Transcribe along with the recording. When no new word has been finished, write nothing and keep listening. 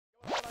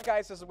Hi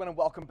guys, this is Win and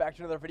welcome back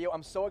to another video.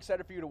 I'm so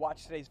excited for you to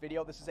watch today's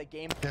video. This is a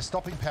game. Their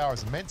stopping power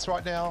is immense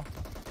right now.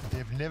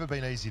 They've never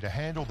been easy to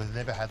handle. They've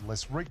never had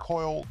less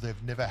recoil.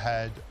 They've never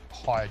had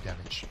higher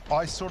damage.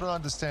 I sort of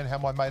understand how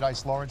my mate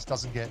Ace Lawrence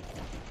doesn't get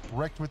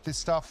wrecked with this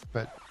stuff,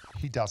 but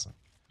he doesn't.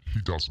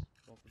 He doesn't.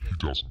 He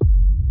doesn't.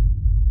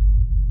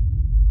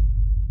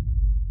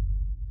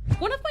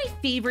 One of my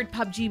favorite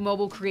PUBG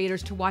Mobile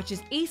creators to watch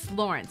is Ace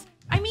Lawrence.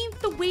 I mean,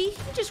 the way he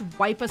can just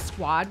wipe a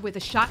squad with a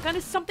shotgun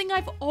is something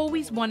I've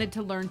always wanted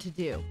to learn to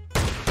do.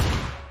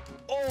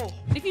 Oh.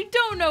 If you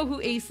don't know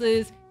who Ace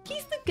is,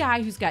 he's the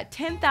guy who's got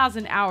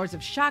 10,000 hours of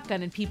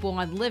shotgunning people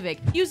on Livic,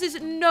 uses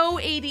no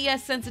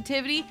ADS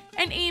sensitivity,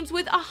 and aims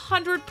with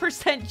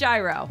 100%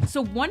 gyro.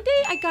 So one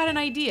day I got an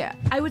idea.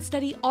 I would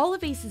study all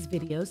of Ace's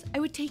videos, I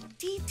would take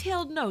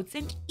detailed notes,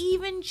 and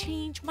even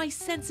change my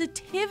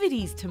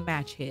sensitivities to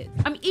match his.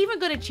 I'm even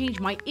gonna change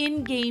my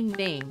in-game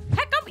name.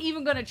 Heck, I'm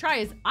even gonna try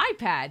his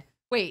iPad.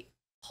 Wait.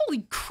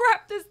 Holy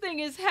crap, this thing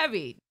is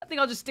heavy. I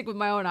think I'll just stick with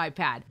my own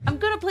iPad. I'm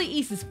gonna play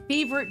Ace's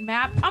favorite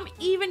map. I'm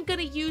even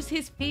gonna use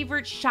his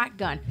favorite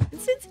shotgun.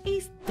 And since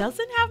Ace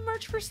doesn't have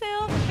merch for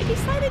sale, I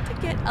decided to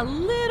get a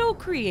little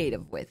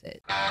creative with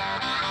it.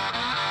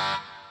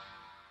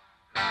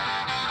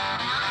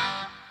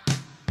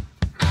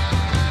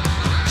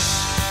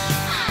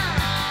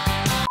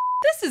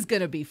 This is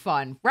gonna be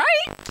fun,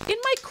 right? In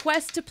my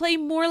quest to play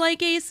more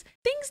like Ace,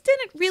 things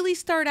didn't really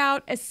start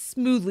out as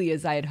smoothly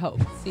as I had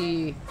hoped.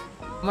 See,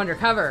 I'm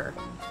undercover.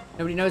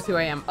 Nobody knows who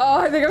I am.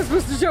 Oh, I think I'm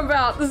supposed to jump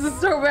out. This is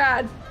so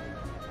bad.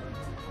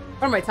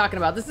 What am I talking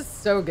about? This is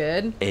so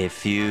good. A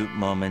few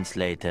moments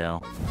later.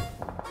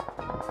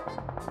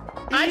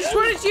 I just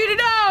wanted you to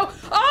know.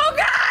 Oh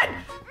God!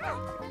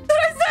 Did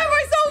I set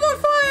myself on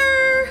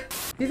fire?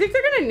 Do you think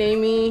they're gonna name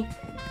me?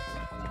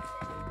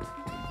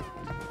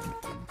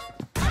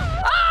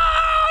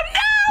 Oh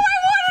no!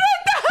 I wanted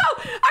it though!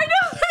 I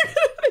know.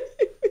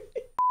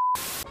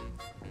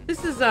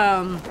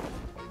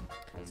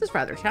 This is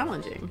rather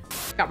challenging.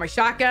 Got my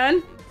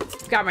shotgun,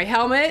 got my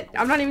helmet.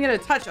 I'm not even gonna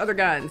touch other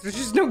guns. There's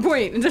just no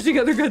point in touching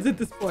other guns at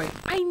this point.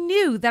 I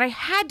knew that I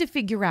had to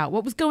figure out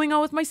what was going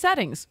on with my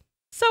settings.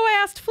 So I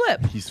asked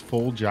Flip. He's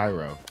full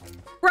gyro.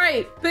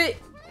 Right, but...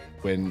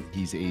 when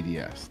he's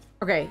ADS.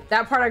 Okay,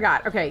 that part I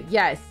got. Okay,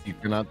 yes. You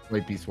cannot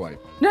swipey swipe.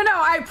 No,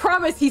 I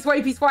promise he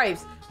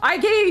swipes.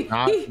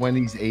 Not when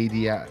he's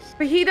ADS.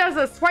 But he does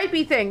a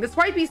swipey thing. The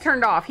swipey's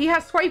turned off. He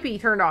has swipey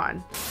turned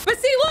on. But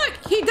see, look,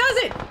 he does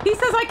it. He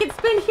says I can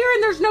spin here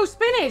and there's no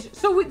spinach.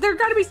 So there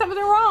gotta be something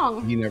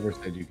wrong. He never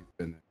said you could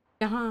spin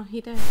it.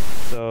 He did.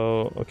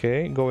 So,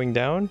 okay, going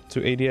down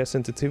to ADS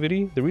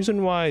sensitivity. The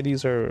reason why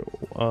these are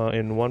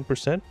in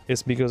 1%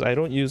 is because I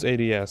don't use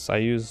ADS. I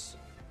use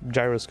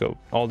gyroscope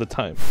all the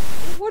time.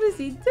 What does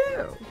he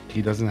do?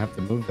 He doesn't have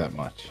to move that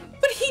much.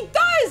 But he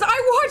does! I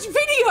watch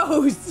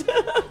videos!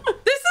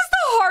 This is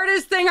the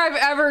hardest thing I've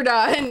ever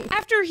done.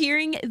 After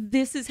hearing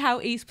this is how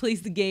Ace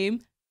plays the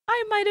game,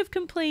 I might have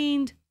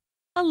complained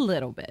a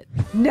little bit.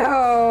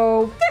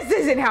 No, this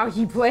isn't how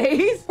he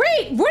plays.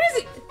 Wait, what is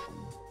it?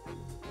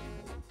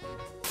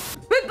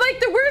 But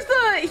like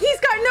he's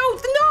got no,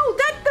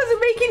 that doesn't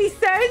make any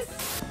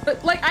sense.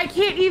 But like, I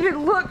can't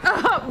even look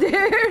up,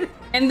 dude.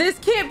 And this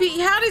can't be,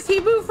 how does he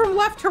move from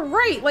left to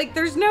right? Like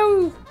there's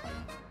no.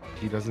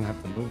 He doesn't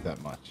have to move that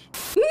much.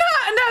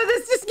 No,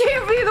 this just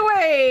can't be the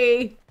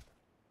way.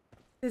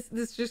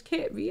 This just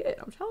can't be it,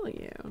 I'm telling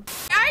you.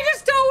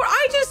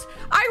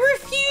 I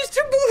refuse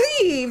to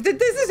believe that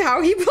this is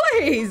how he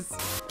plays.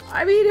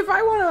 I mean, if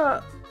I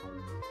wanna,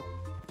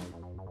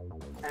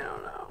 I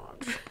don't know.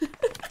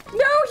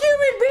 No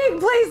human being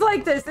plays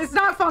like this. It's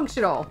not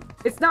functional.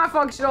 It's not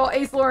functional.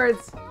 Ace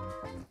Lawrence,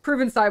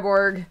 proven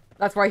cyborg.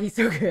 That's why he's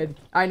so good.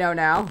 I know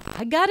now.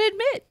 I gotta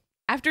admit,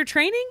 after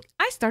training,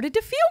 I started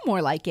to feel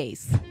more like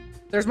Ace.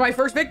 There's my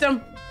first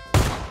victim.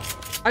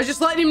 I was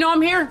just letting him know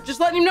I'm here. Just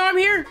letting him know I'm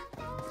here.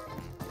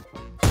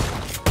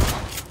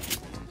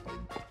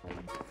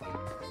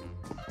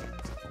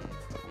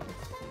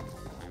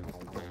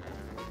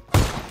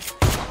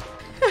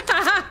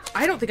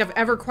 I don't think I've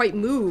ever quite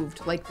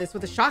moved like this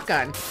with a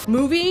shotgun.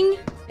 Moving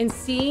and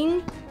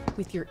seeing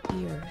with your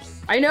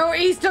ears. I know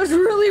Ace does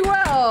really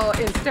well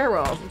in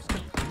stairwells.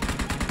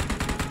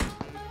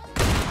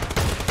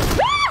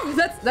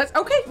 That's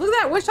okay. Look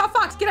at that. One shot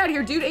fox. Get out of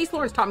here, dude. Ace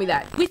Lawrence taught me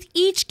that. With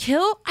each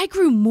kill, I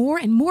grew more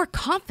and more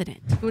confident.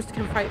 Who wants to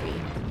come fight me?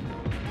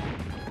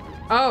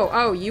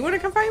 Oh, you want to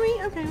come fight me?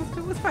 Okay,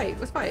 let's fight.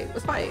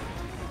 Let's fight.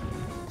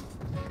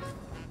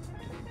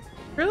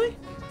 Really?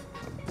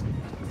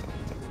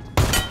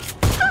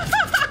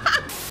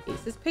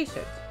 Ace is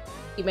patient.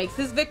 He makes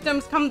his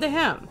victims come to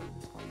him.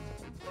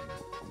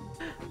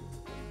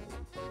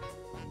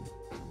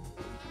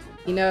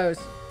 He knows.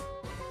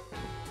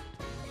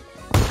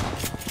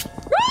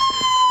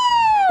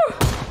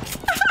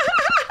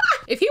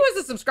 If he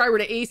was a subscriber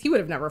to Ace, he would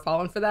have never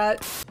fallen for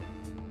that.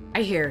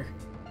 I hear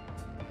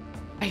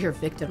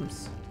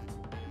victims.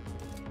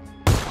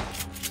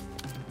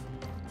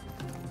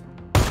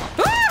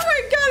 Oh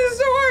my God, it's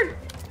so hard.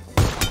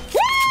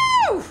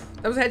 Woo!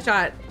 That was a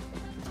headshot.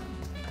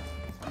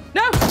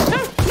 No!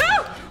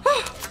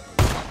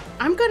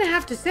 gonna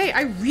have to say,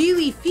 I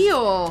really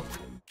feel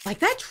like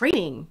that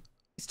training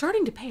is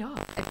starting to pay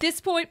off. At this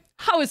point,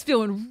 I was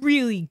feeling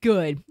really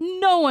good.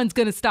 No one's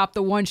gonna stop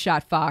the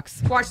one-shot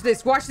fox. Watch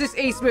this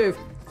ace move.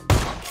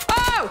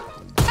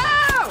 Oh!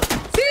 Oh!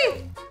 See?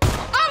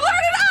 I'm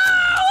learning!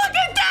 Oh, look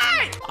at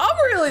that! I'm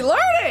really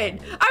learning!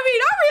 I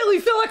mean, I really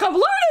feel like I'm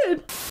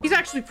learning! He's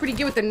actually pretty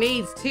good with the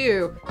nades,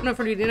 too. I don't know if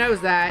anybody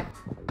knows that.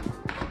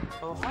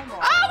 Oh my god!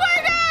 Oh,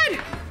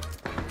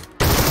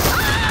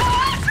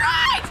 that's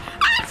right!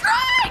 That's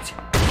right!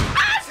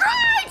 That's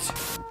right!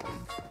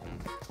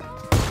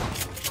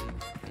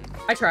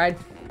 I tried.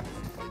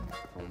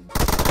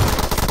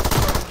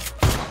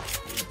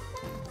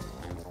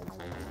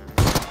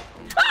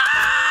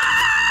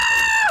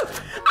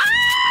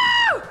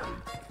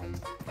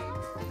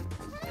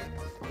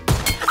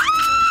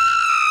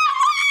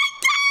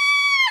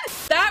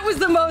 That was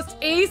the most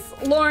Ace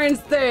Lawrence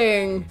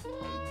thing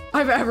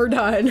I've ever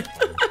done.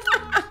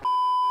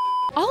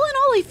 All in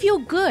all, I feel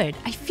good.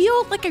 I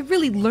feel like I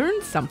really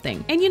learned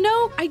something. And you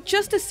know, I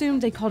just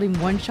assumed they called him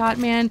One-Shot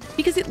Man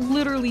because it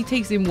literally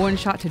takes him one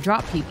shot to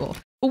drop people.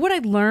 But what I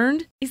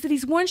learned is that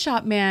he's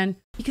One-Shot Man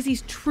because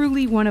he's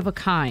truly one of a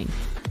kind.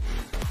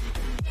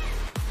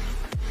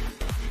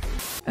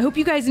 I hope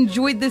you guys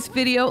enjoyed this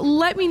video.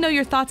 Let me know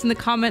your thoughts in the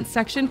comments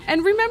section.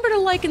 And remember to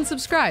like and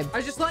subscribe. I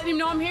was just letting him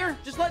know I'm here.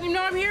 Just letting him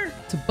know I'm here.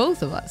 To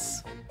both of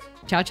us.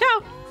 Ciao,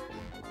 ciao.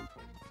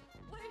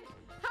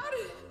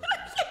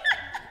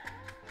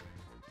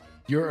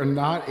 You're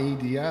not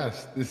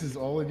ADS. This is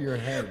all in your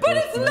head. But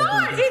it's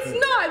not. It's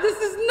not. This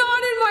is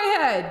not in my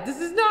head.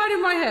 This is not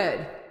in my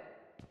head.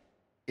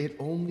 It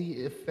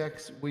only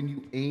affects when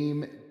you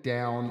aim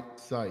down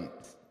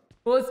sights.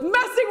 Well, it's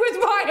messing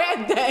with my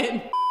head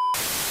then.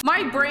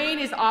 My brain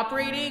is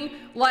operating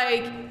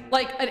like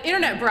an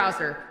internet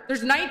browser.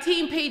 There's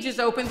 19 pages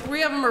open,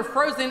 3 of them are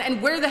frozen,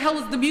 and where the hell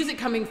is the music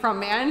coming from,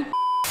 man?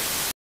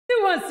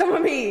 Who wants some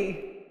of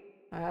me?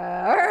 All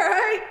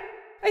right,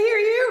 I hear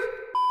you.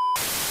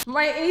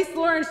 My Ace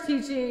Lawrence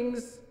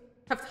teachings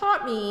have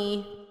taught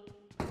me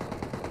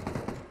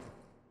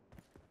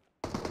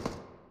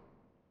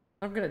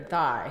I'm gonna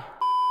die.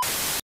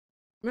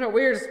 I'm in a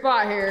weird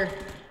spot here.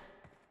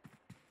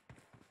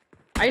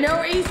 I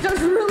know Ace does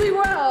really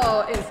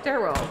well in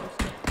stairwells.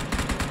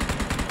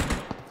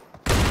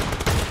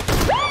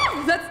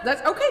 Woo!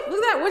 That's okay.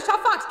 Look at that. One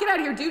shot fox. Get out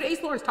of here, dude.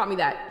 Ace Lawrence taught me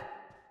that.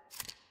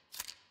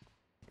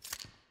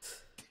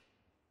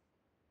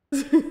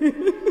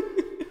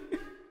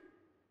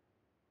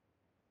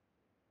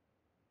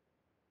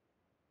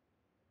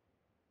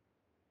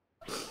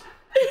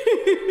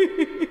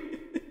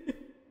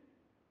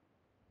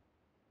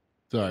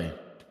 Sorry.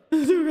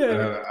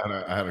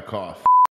 I had a cough.